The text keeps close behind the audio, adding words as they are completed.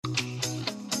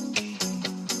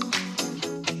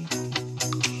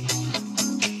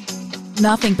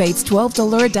Nothing beats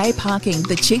 $12 a day parking,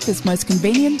 the cheapest, most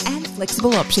convenient and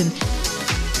flexible option.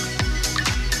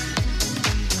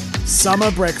 Summer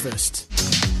Breakfast.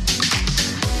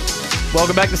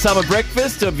 Welcome back to Summer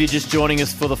Breakfast. If you're just joining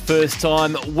us for the first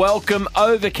time, welcome.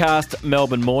 Overcast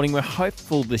Melbourne morning. We're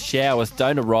hopeful the showers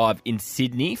don't arrive in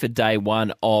Sydney for day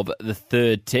one of the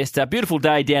third test. A beautiful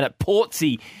day down at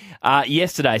Portsea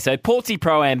yesterday. So Portsea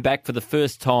Pro-Am back for the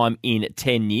first time in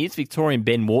 10 years. Victorian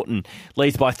Ben Wharton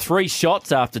leads by 3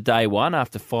 shots after day one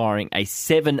after firing a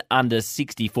 7 under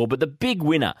 64. But the big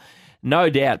winner, no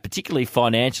doubt, particularly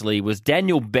financially, was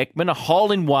Daniel Beckman, a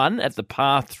hole-in-one at the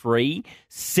par 3,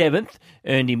 7th,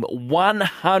 earned him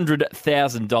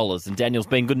 $100,000. And Daniel's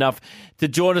been good enough to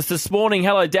join us this morning.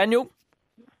 Hello, Daniel.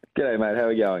 G'day, mate. How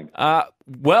are you going?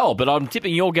 Well, but I'm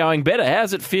tipping you're going better.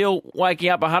 How's it feel waking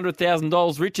up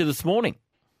 $100,000 richer this morning?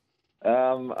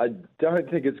 I don't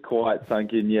think it's quite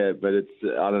sunk in yet, but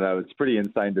I don't know, it's pretty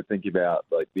insane to think about,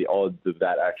 like, the odds of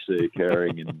that actually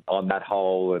occurring and on that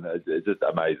hole, and it's just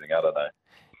amazing. I don't know.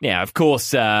 Now, of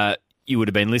course, you would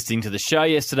have been listening to the show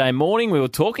yesterday morning. We were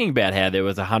talking about how there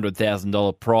was a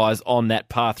 $100,000 prize on that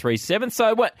par 3-7.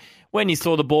 So when you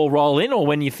saw the ball roll in, or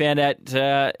when you found out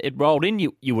it rolled in,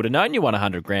 you would have known you won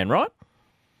 $100,000, right?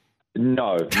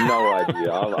 No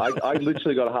idea. I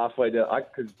literally got halfway down. I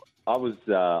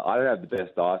don't have the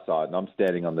best eyesight, and I'm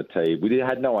standing on the tee. We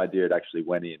had no idea it actually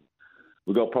went in.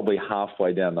 We got probably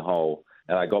halfway down the hole,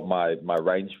 and I got my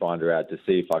rangefinder out to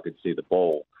see if I could see the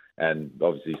ball, and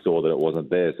obviously saw that it wasn't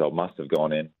there, so it must have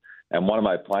gone in. And one of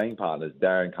my playing partners,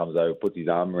 Darren, comes over, puts his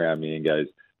arm around me and goes,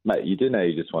 "Mate, you didn't know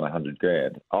you just won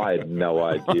 $100,000." I had no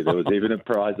idea there was even a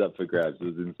prize up for grabs. It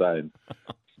was insane.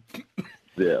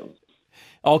 Yeah.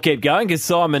 I'll keep going because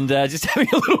Simon just having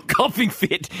a little coughing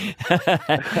fit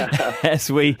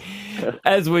as we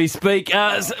speak.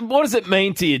 What does it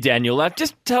mean to you, Daniel?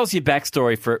 Just tell us your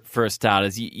backstory for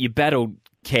starters. You battled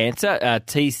cancer,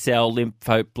 T-cell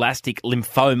lymphoblastic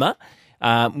lymphoma,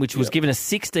 which was given a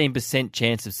 16%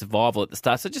 chance of survival at the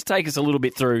start. So just take us a little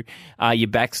bit through your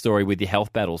backstory with your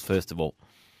health battles, first of all.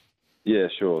 Yeah,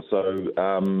 sure. So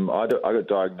I got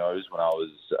diagnosed when I was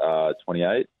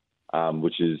 28,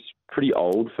 which is pretty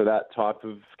old for that type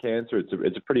of cancer.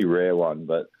 It's a pretty rare one,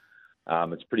 but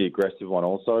it's a pretty aggressive one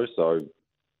also. So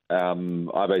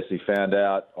I basically found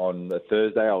out on a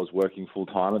Thursday. I was working full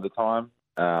time at the time,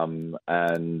 and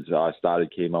I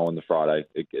started chemo on the Friday.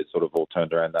 It sort of all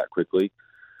turned around that quickly.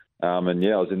 And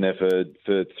yeah, I was in there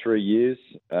for 3 years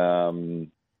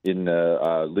in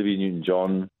Olivia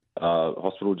Newton-John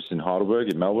Hospital just in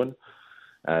Heidelberg in Melbourne.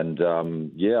 And, I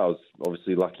was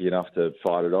obviously lucky enough to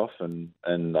fight it off. And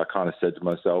I kind of said to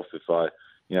myself, if I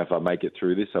make it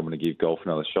through this, I'm going to give golf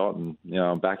another shot. And,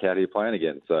 I'm back out here playing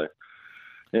again. So,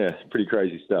 yeah, pretty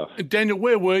crazy stuff. Daniel,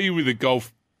 where were you with the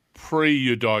golf pre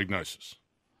your diagnosis?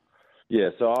 Yeah,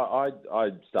 so I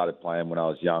started playing when I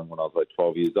was young, when I was like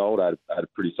 12 years old. I had a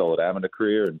pretty solid amateur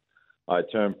career, and I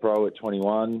turned pro at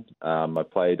 21. I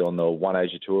played on the One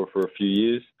Asia Tour for a few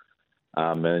years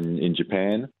and in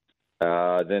Japan.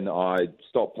 Then I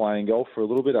stopped playing golf for a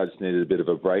little bit. I just needed a bit of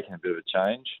a break and a bit of a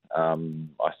change.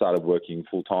 I started working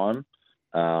full time,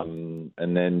 and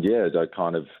then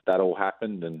that all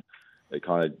happened, and it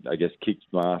kind of, I guess, kicked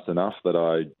my ass enough that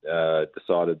I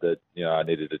decided that I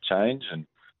needed a change,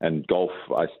 and golf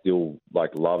I still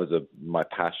love as my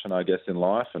passion, I guess, in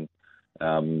life, and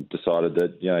decided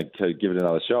that to give it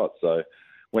another shot. So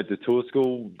went to tour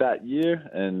school that year,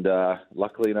 and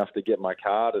luckily enough to get my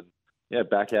card and. Yeah,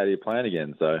 back out here playing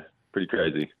again, so pretty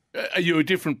crazy. Are you a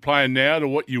different player now to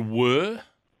what you were?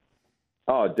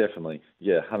 Oh, definitely.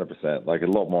 Yeah, 100%. A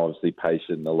lot more, obviously,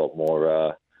 patient, a lot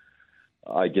more,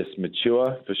 I guess,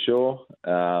 mature, for sure.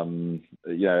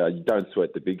 You don't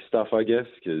sweat the big stuff, I guess,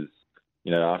 because,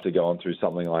 after going through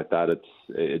something like that,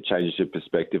 it changes your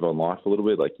perspective on life a little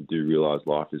bit. You do realise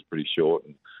life is pretty short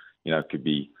and, it could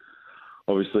be,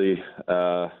 obviously,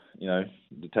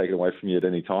 taken away from you at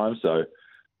any time, so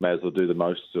may as well do the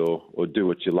most or do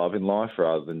what you love in life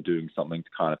rather than doing something to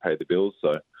kind of pay the bills.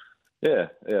 So, no,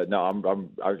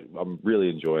 I'm really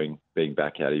enjoying being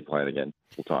back out here playing again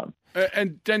full time.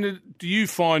 And Daniel, do you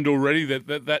find already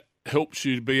that helps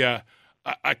you to be a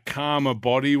calmer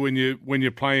body when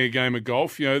you're playing a game of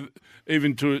golf?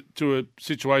 Even to a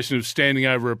situation of standing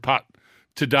over a putt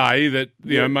today that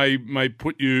may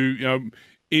put you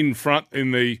in front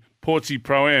in the Portsea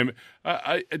Pro-Am.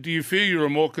 Do you feel you're a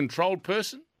more controlled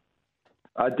person?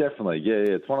 Definitely,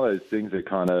 yeah. It's one of those things that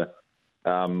kind of,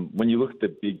 when you look at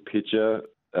the big picture,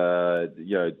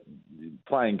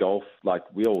 playing golf,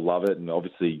 we all love it, and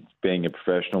obviously being a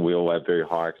professional, we all have very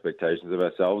high expectations of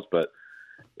ourselves. But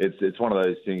it's one of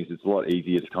those things. It's a lot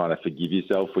easier to kind of forgive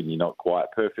yourself when you're not quite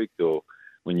perfect, or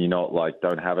when you're not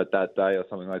don't have it that day or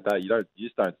something like that. You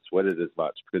just don't sweat it as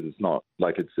much, because it's not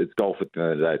it's golf at the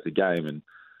end of the day. It's a game,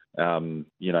 and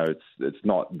it's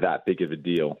not that big of a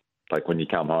deal. Like when you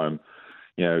come home,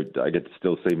 I get to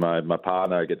still see my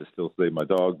partner. I get to still see my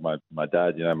dog, my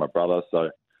dad, my brother. So,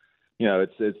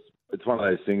 it's one of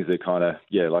those things that kind of,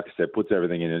 like I said, puts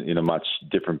everything in a much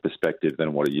different perspective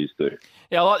than what it used to.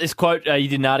 Yeah, I like this quote. You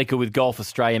did an article with Golf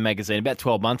Australia magazine about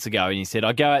 12 months ago, and you said,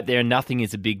 I go out there and nothing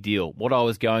is a big deal. What I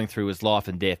was going through was life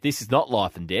and death. This is not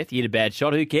life and death. You hit a bad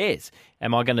shot, who cares?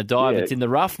 Am I going to die if it's in the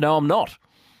rough? No, I'm not.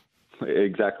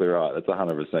 Exactly right. That's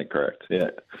 100% correct, yeah.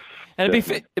 And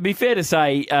it'd be fair to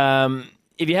say,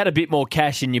 if you had a bit more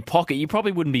cash in your pocket, you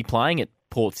probably wouldn't be playing at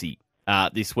Portsea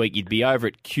this week. You'd be over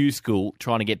at Q School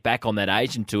trying to get back on that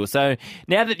Asian tour. So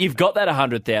now that you've got that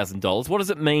 $100,000, what does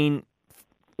it mean?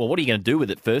 Well, what are you going to do with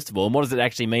it, first of all, and what does it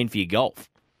actually mean for your golf?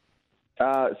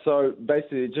 So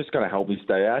basically, it's just going to help me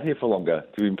stay out here for longer,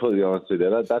 to be completely honest with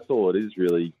you. That's all it is,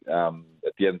 really. At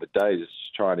the end of the day, just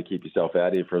trying to keep yourself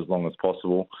out here for as long as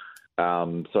possible.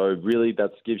 So really,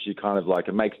 that gives you kind of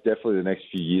it makes definitely the next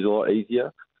few years a lot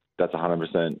easier. That's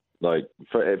 100%.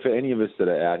 For any of us that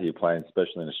are out here playing,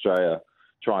 especially in Australia,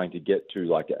 trying to get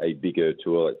to a bigger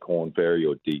tour like Korn Ferry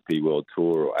or DP World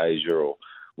Tour or Asia or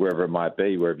wherever it might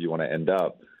be, wherever you want to end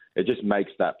up, it just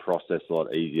makes that process a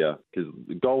lot easier, because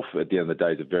golf at the end of the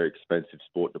day is a very expensive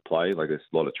sport to play. There's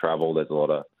a lot of travel, there's a lot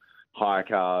of hire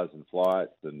cars and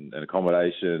flights and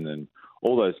accommodation, and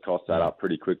all those costs add up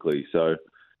pretty quickly. So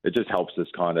it just helps us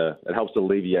it helps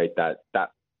alleviate that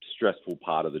stressful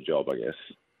part of the job, I guess.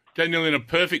 Daniel, in a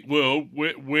perfect world,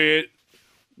 where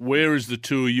is the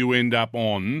tour you end up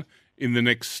on in the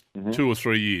next 2 or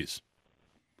 3 years?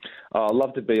 I'd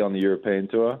love to be on the European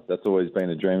tour. That's always been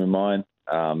a dream of mine.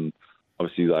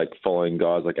 Obviously, following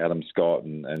guys like Adam Scott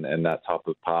and that type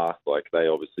of path, they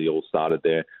obviously all started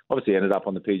there. Obviously ended up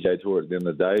on the PGA Tour at the end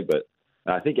of the day, but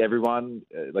I think everyone,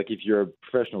 if you're a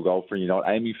professional golfer and you're not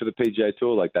aiming for the PGA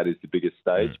Tour, that is the biggest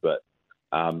stage. But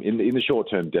in the short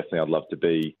term, definitely I'd love to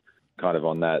be kind of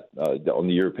on that, on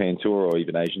the European Tour or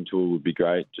even Asian Tour would be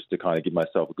great, just to kind of give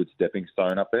myself a good stepping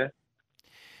stone up there.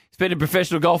 Speaking of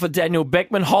professional golfer, Daniel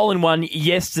Beckman, hole-in-one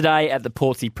yesterday at the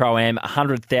Portsea Pro-Am,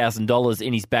 $100,000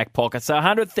 in his back pocket. So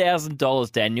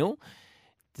 $100,000, Daniel.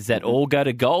 Does that all go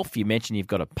to golf? You mentioned you've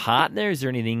got a partner. Is there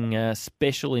anything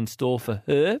special in store for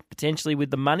her, potentially, with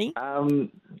the money? We'll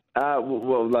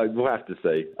have to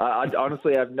see. I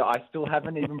honestly I still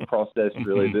haven't even processed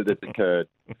really that it's occurred.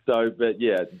 So, but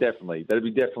yeah, definitely. That'd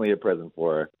be definitely a present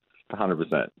for her,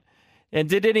 100%. And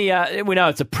did any, we know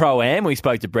it's a Pro-Am. We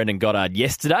spoke to Brendan Goddard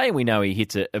yesterday. We know he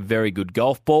hits a very good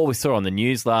golf ball. We saw on the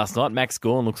news last night, Max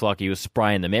Gorn looks like he was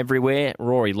spraying them everywhere.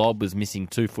 Rory Lobb was missing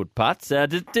 2-foot putts.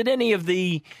 Did any of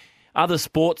the other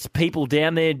sports people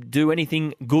down there do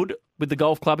anything good with the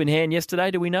golf club in hand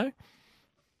yesterday? Do we know?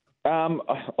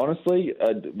 Honestly,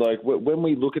 when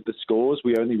we look at the scores,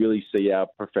 we only really see our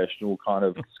professional kind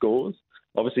of scores.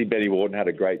 Obviously, Benny Warden had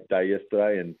a great day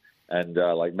yesterday, and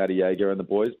Matty Yeager and the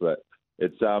boys, but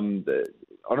it's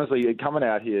honestly coming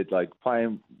out here,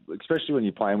 playing, especially when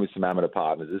you're playing with some amateur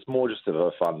partners, it's more just of a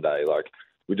fun day.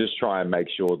 We just try and make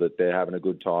sure that they're having a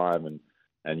good time, and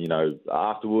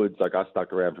afterwards, I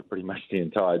stuck around for pretty much the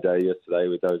entire day yesterday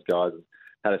with those guys and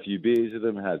had a few beers with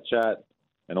them, had a chat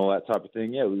and all that type of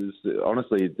thing. Yeah, it was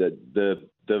honestly the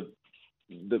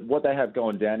what they have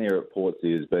going down here at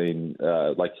Portsea has been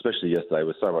especially yesterday,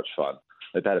 was so much fun.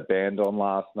 They've had a band on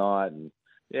last night, and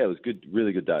yeah, it was good,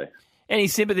 really good day. Any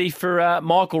sympathy for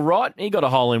Michael Wright? He got a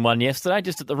hole-in-one yesterday,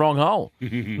 just at the wrong hole.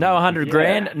 No 100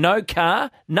 grand, no car,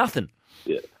 nothing.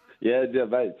 Yeah,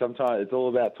 mate. Sometimes it's all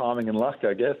about timing and luck,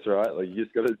 I guess, right? You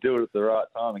just got to do it at the right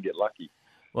time and get lucky.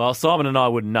 Well, Simon and I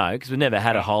wouldn't know because we've never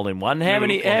had a hole-in-one. How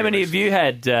many have you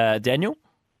had, Daniel?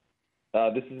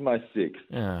 This is my 6th.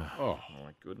 Oh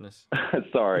my goodness.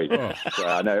 Sorry.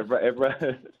 I know.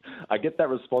 I get that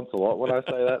response a lot when I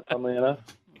say that, funnily enough.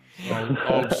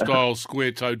 Old style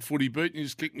square-toed footy boot, and you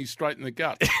just kicked me straight in the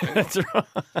gut. That's right.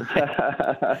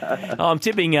 I'm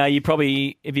tipping you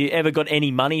probably, have you ever got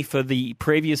any money for the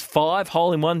previous 5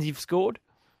 hole-in-ones you've scored?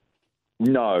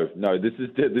 No. This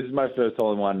is my first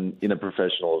hole-in-one in a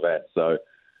professional event. So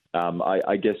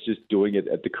I guess just doing it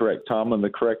at the correct time on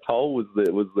the correct hole was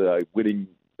the winning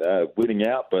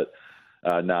out. But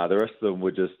the rest of them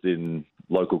were just in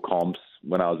local comps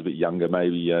when I was a bit younger,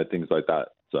 maybe things like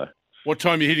that. So. What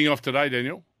time are you hitting off today,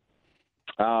 Daniel?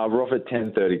 We're off at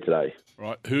 10:30 today.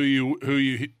 Right. Who are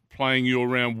you playing your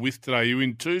round with today? Are you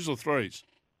in 2s or 3s?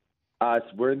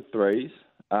 We're in 3s.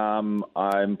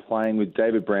 I'm playing with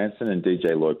David Branson and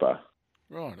DJ Loiper.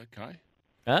 Right, okay.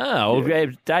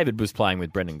 David was playing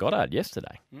with Brendan Goddard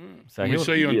yesterday. So Can we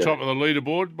see you on top of the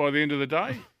leaderboard by the end of the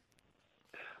day?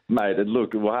 Mate,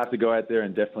 look, we'll have to go out there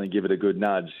and definitely give it a good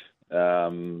nudge.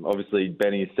 Obviously,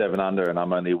 Benny's 7 under and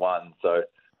I'm only 1, so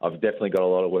I've definitely got a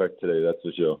lot of work to do, that's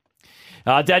for sure.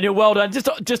 Daniel, well done.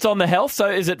 Just on the health, so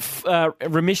is it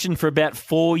remission for about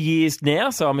 4 years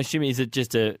now? So I'm assuming, is it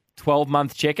just a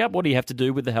 12-month checkup? What do you have to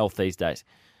do with the health these days?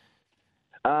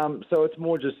 So it's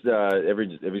more just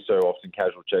every so often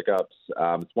casual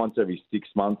checkups. It's once every 6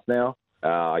 months now.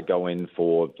 I go in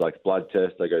for like blood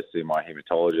tests. I go see my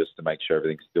hematologist to make sure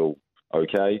everything's still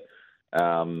okay.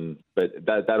 But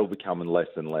that'll become less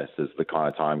and less as the kind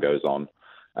of time goes on.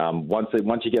 Once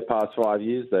you get past 5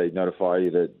 years, they notify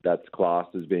you that that's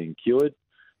classed as being cured.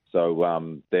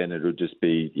 So then it'll just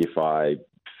be if I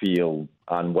feel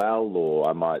unwell or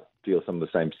I might feel some of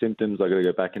the same symptoms, I got to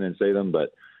go back in and see them.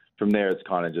 But from there, it's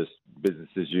kind of just business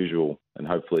as usual, and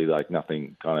hopefully, like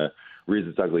nothing kind of rears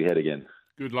its ugly head again.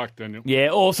 Good luck, Daniel. Yeah,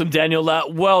 awesome, Daniel.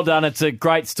 Well done. It's a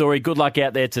great story. Good luck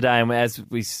out there today, and as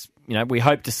we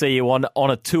hope to see you on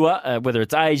a tour, whether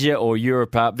it's Asia or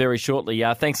Europe, very shortly.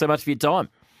 Thanks so much for your time.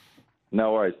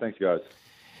 No worries. Thanks, guys.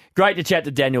 Great to chat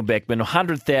to Daniel Beckman.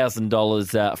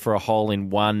 $100,000 for a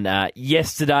hole-in-one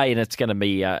yesterday, and it's going to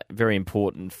be very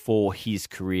important for his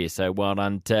career. So well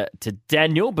done to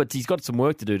Daniel, but he's got some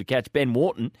work to do to catch Ben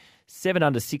Wharton. 7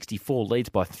 under 64, leads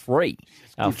by 3.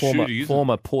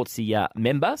 Former Portsea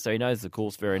member, so he knows the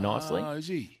course very nicely. Is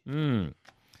he?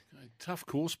 Tough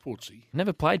course, Portsea.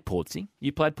 Never played Portsea.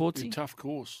 You played Portsea? Tough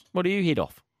course. What do you hit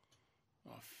off?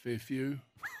 Fair few.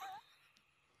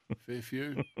 Fair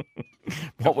few.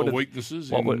 What Couple of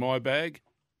weaknesses in my bag.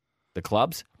 The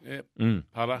clubs? Yep. Mm.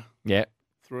 Putter. Yeah.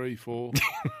 3, 4,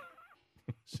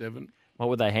 7. What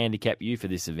would they handicap you for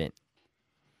this event?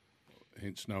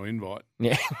 Hence no invite.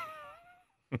 Yeah.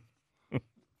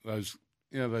 Those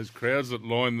crowds that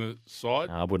line the side.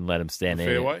 I wouldn't let them stand there.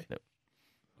 Fairway. Yep.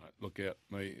 Look out,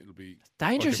 me. It'll be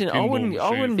dangerous. Like I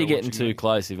wouldn't be getting too me.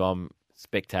 close if I'm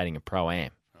spectating a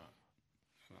pro-am.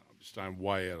 I'm just staying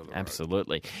way out of the road.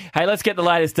 Absolutely. Hey, let's get the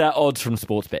latest odds from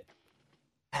Sportsbet.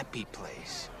 Happy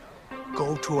place.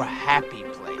 Go to a happy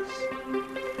place.